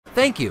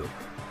Thank you.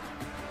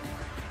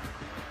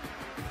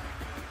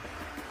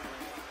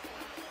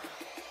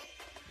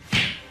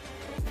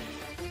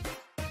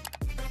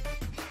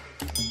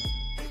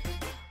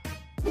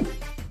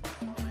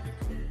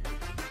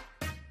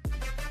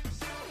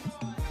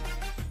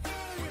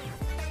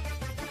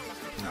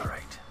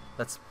 Alright,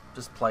 let's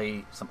just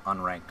play some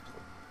unranked.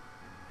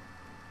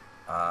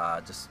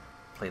 Just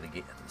play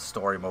the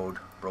story mode,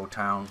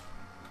 Brotown.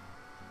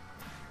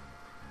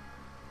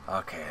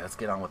 Okay, let's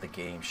get on with the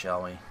game,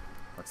 shall we?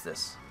 What's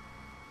this?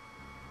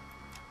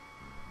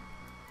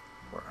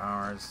 4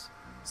 hours.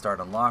 Start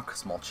unlock,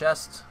 small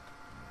chest.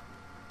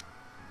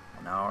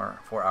 1 hour,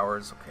 4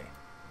 hours, okay.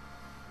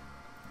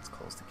 Let's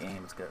close the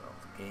game, let's get out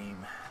of the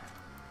game.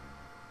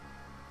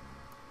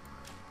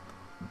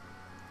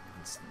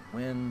 Instant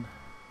win.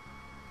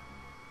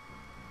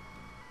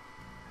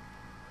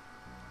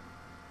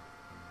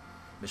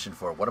 Mission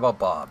 4, what about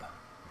Bob?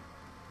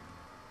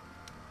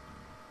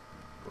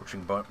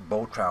 Approaching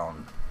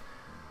Brotown.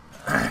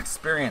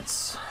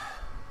 Experience.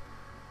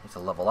 I need to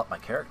level up my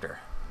character.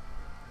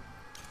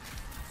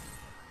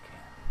 Okay.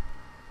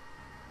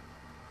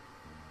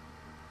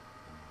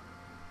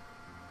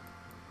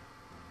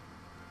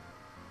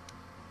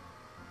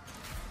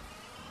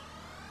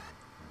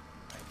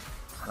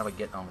 How do I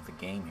get on with the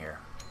game here?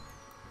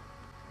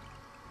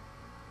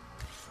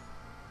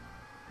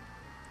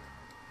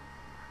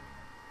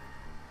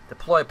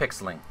 Deploy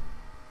Pixeling.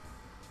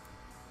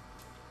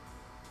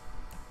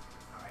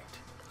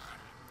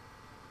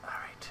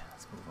 Alright,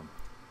 let's move them.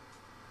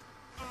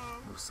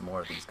 Move some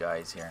more of these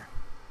guys here.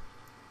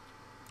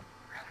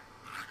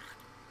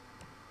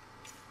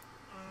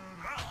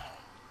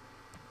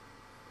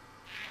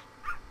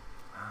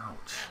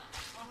 Ouch.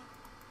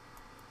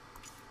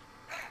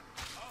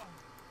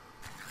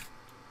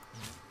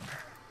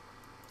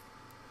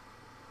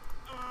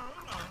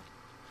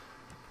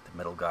 The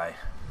middle guy.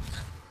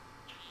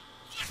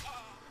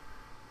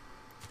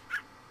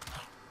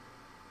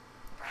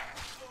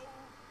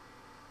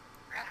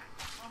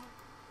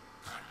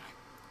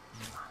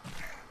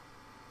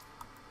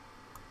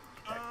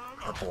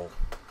 Purple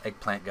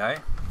eggplant guy.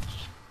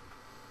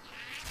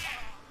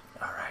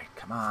 Alright,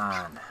 come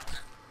on.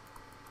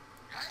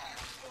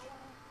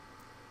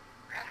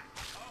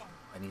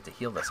 I need to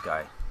heal this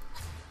guy.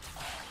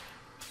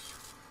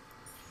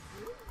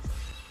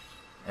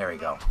 There we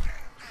go.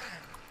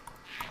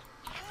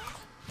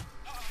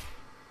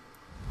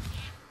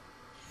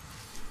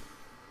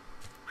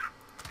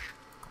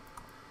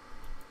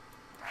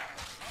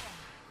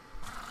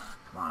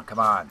 Come on, come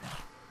on.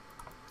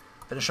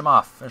 Finish him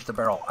off. Finish the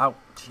barrel. Out.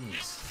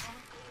 Jeez.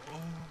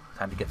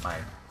 Time to get my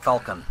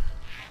falcon.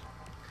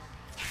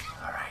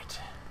 Alright.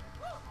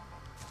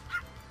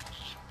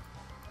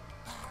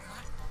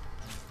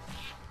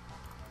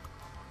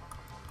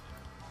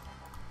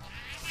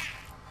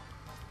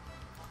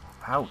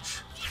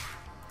 Ouch.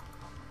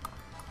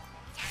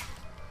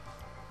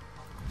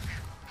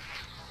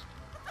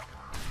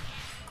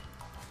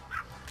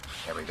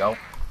 There we go.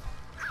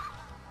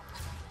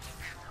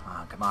 Come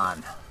on, come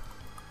on.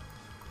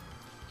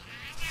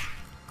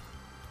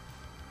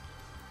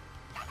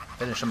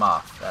 Finish him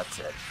off. That's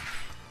it.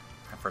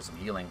 Time for some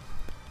healing.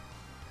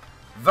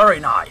 Very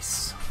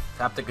nice.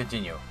 Tap to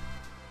continue.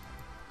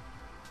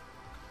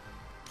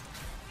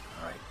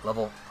 Alright,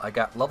 I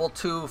got level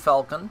 2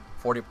 Falcon,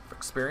 40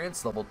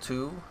 experience, level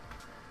 2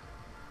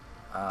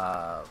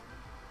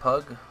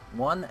 Pug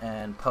 1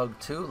 and Pug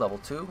 2, level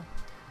 2.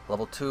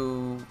 Level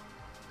 2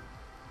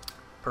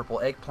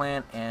 Purple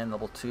Eggplant and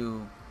level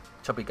 2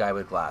 Chubby Guy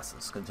with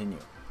Glasses. Continue.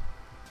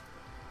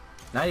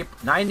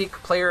 90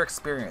 player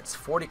experience,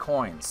 40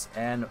 coins,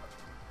 and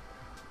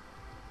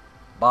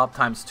Bob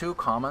times 2,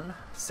 common,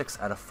 6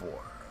 out of 4.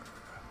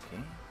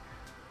 Okay.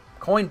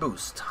 Coin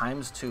boost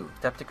times 2.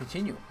 Tap to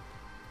continue.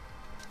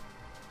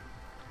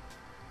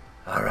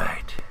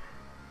 Alright.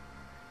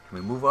 Can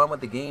we move on with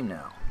the game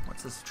now?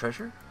 What's this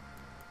treasure?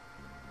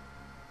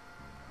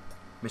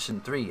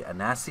 Mission 3, a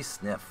nasty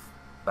sniff.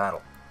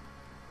 Battle.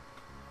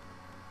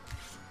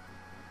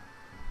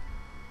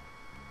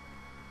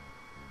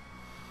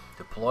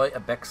 Deploy a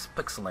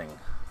Pixeling.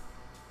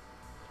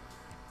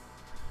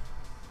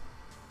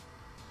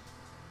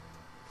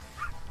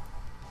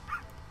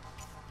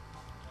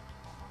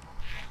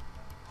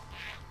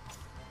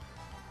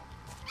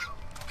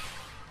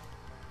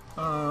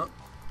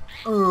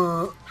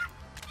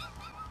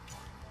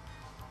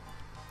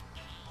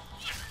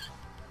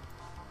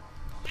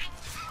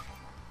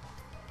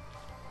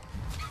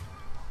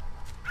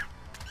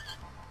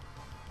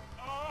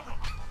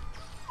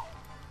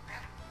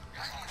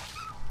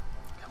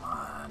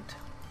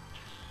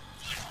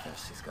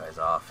 Finish these guys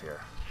off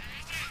here.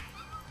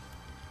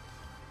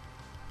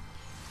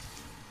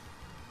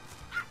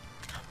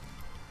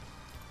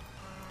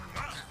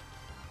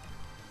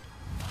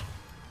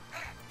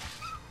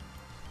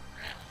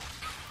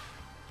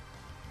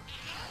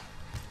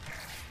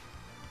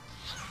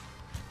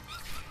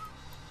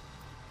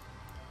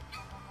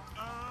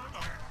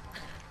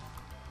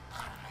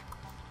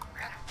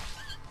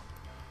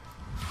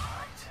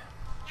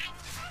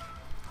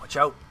 Watch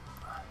out.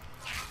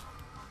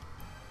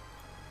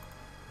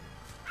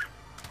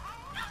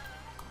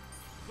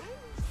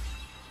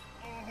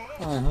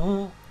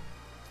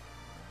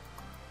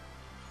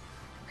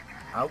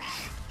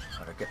 Ouch.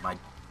 Better get my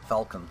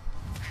falcon.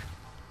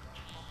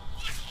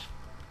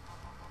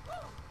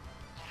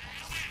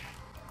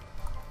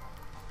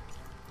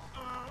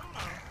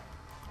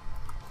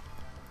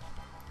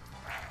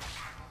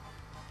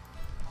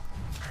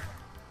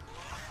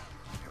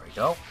 Here we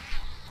go.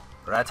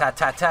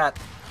 Rat-tat-tat-tat.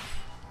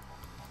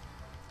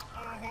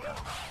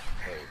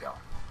 There you go.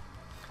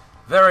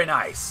 Very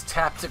nice.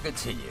 Tap to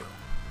continue.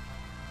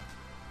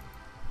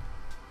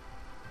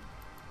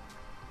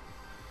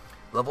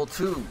 Level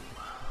 2.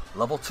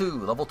 Level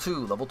 2, level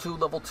 2, level 2,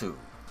 level 2.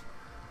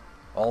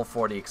 All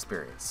 40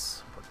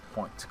 experience.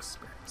 Points,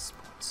 experience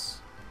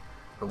points.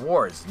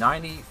 Rewards,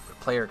 90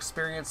 player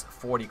experience,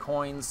 40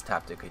 coins.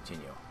 Tap to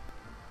continue.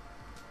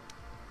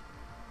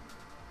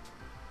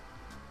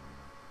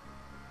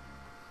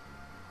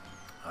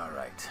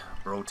 Alright,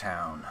 Bro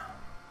Town.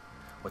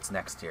 What's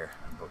next here?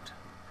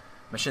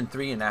 Mission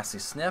 3, a nasty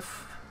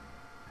sniff.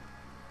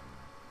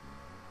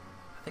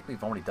 I think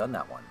we've already done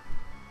that one.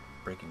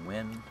 Breaking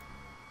Wind.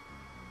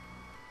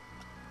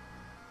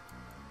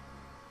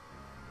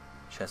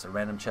 Chest, a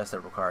random chest that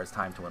requires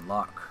time to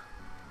unlock.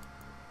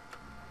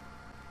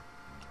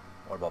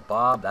 What about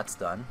Bob? That's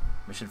done.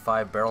 Mission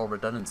 5, Barrel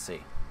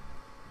Redundancy.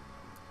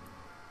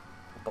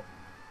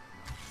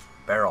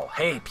 Barrel.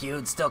 Hey,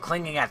 Pewd, still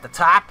clinging at the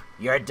top?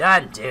 You're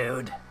done,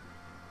 dude.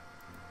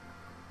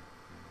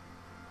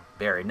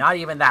 Barry, not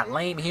even that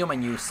lame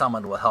human you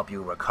summoned will help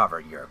you recover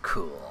your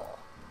cool.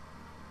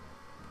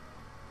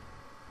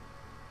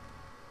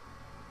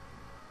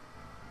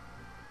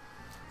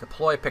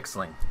 Deploy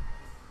Pixeling.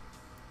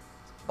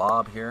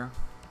 Bob here.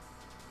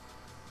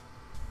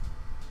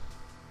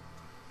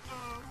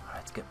 Alright,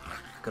 let's get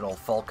good old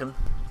Falcon.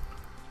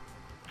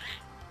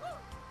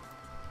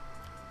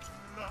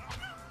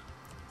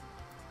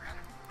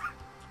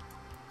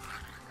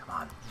 Come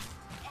on.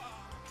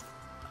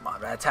 Come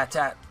on,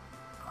 rat-tat-tat.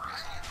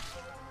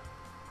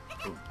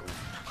 Boom, boom.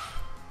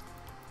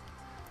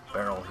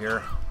 Barrel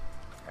here.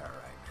 Alright.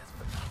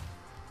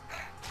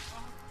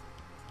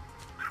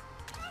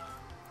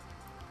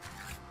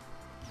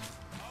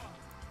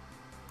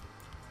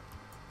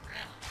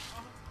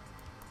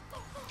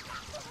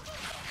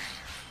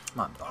 Come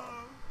on, Bob.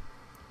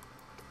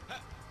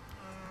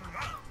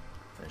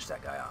 Finish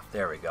that guy off.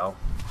 There we go.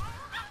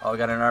 Oh, we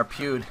got an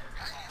Pewd.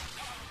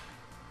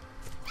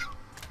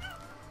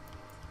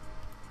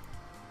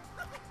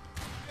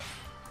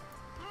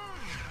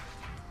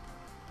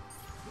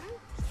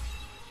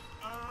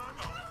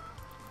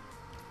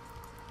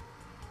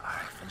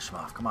 Alright, finish him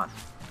off. Come on.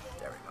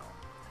 There we go.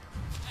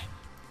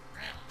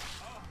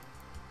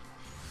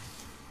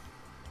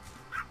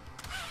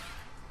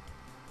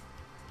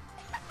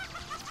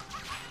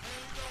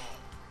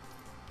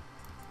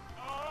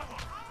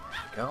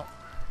 Go.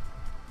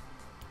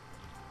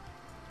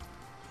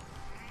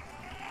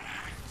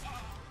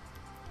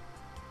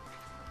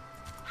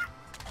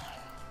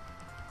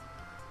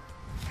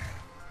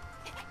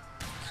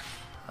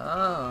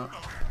 Oh.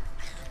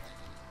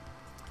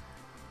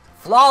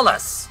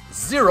 Flawless!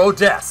 0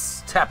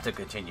 deaths. Tap to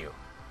continue.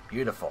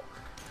 Beautiful.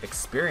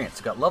 Experience.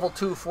 You got level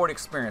 2, 40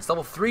 experience.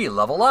 Level 3,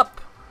 level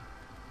up.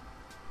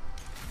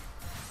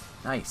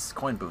 Nice.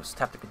 Coin boost.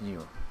 Tap to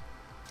continue.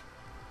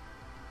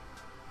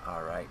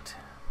 Alright.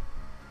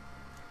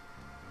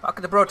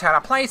 Welcome to Brotown,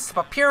 a place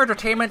for pure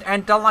entertainment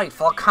and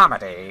delightful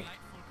comedy.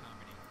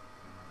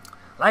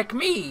 Like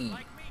me.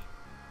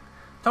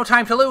 No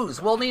time to lose.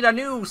 We'll need a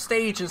new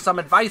stage and some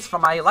advice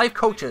from my life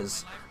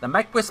coaches, the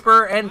Mech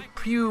Whisperer and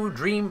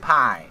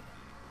PewDiePie.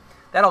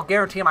 That'll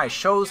guarantee my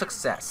show's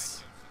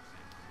success.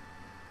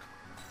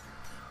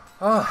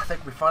 Oh, I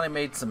think we finally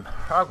made some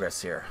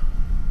progress here.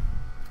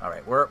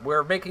 Alright,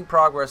 we're making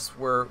progress.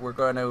 We're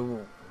going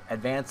to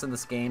advance in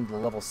this game to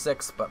level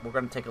 6, but we're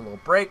going to take a little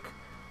break.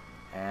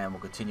 And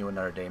we'll continue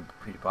another day in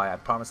PewDiePie. I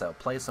promise I'll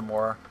play some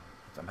more.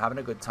 I'm having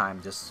a good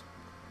time.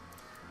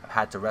 I've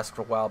had to rest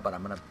for a while, but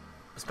I'm going to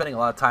be spending a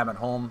lot of time at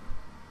home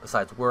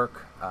besides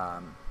work.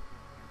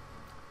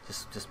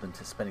 Just been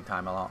spending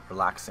time a lot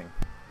relaxing.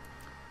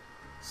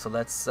 So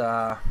let's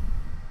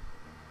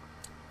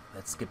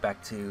get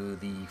back to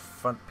the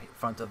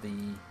front of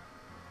the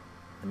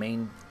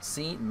main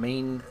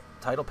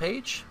title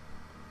page.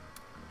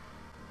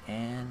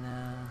 And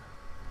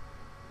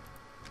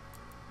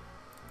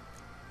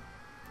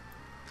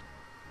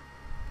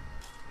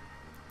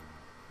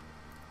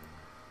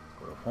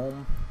go to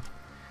home,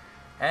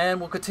 and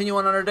we'll continue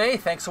on another day.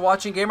 Thanks for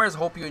watching, gamers.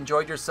 Hope you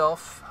enjoyed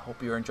yourself.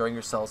 Hope you're enjoying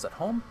yourselves at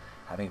home,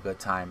 having a good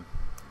time.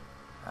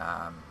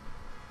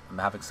 I'm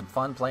having some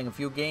fun playing a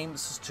few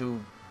games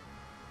to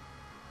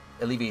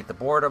alleviate the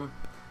boredom,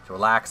 to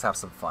relax, have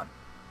some fun.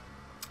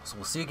 So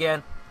we'll see you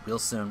again real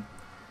soon.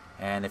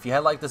 And if you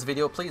had liked this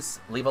video, please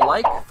leave a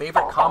like,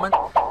 favorite, comment,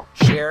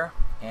 share,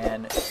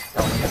 and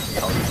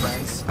tell your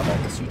friends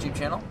about this YouTube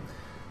channel.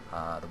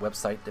 The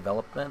website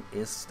development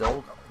is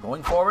still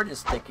going forward.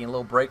 Just taking a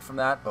little break from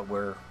that, but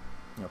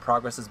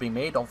progress is being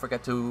made. Don't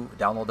forget to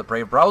download the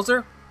Brave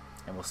browser,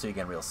 and we'll see you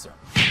again real soon.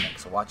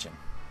 Thanks for watching.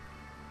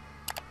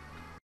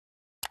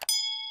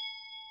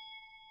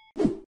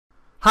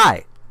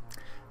 Hi,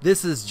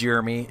 this is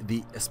Jeremy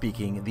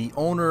speaking, the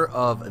owner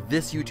of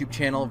this YouTube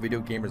channel, Video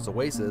Gamers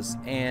Oasis,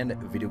 and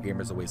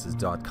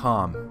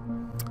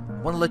VideoGamersOasis.com.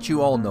 I want to let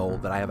you all know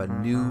that I have a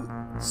new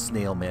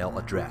snail mail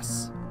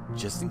address,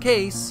 just in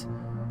case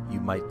you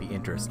might be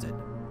interested.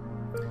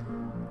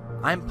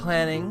 I'm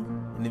planning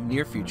in the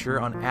near future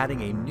on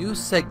adding a new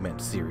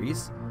segment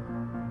series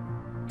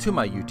to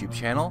my YouTube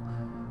channel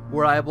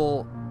where I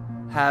will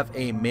have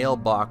a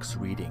mailbox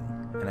reading,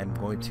 and I'm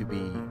going to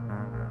be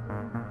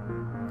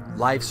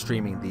live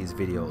streaming these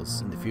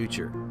videos in the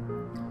future.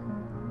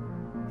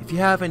 If you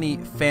have any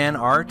fan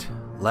art,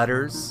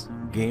 letters,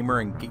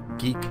 gamer and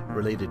geek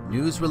related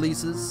news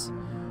releases,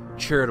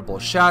 charitable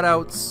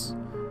shoutouts,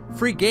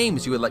 free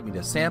games you would like me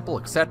to sample,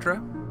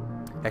 etc.,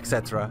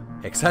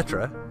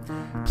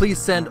 please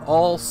send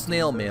all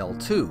snail mail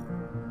to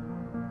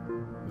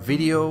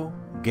Video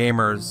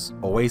Gamers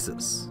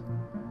Oasis,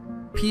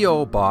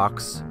 P.O.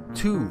 Box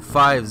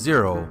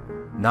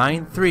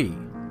 25093,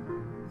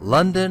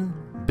 London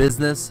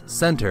Business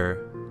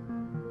Centre,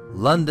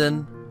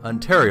 London,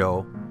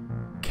 Ontario,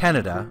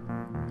 Canada,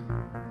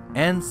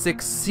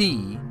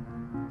 N6C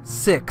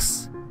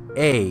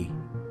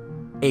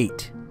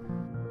 6A8.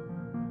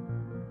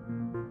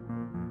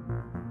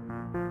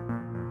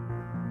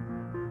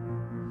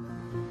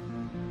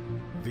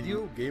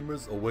 Video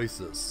Gamers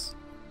Oasis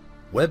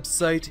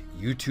website,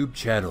 YouTube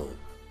channel.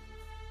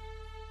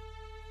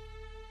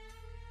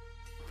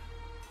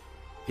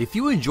 If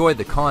you enjoy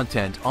the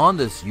content on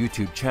this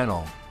YouTube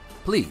channel,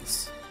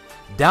 please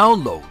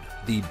download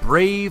the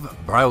Brave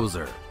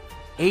browser,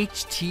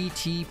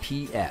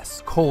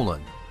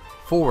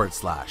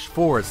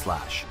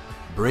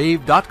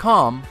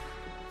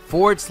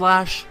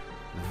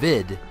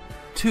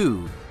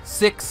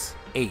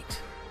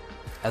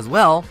 As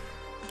well,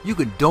 you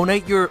can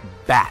donate your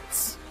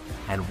bats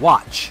and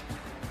watch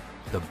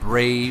the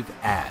Brave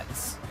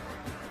ads.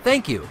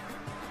 Thank you.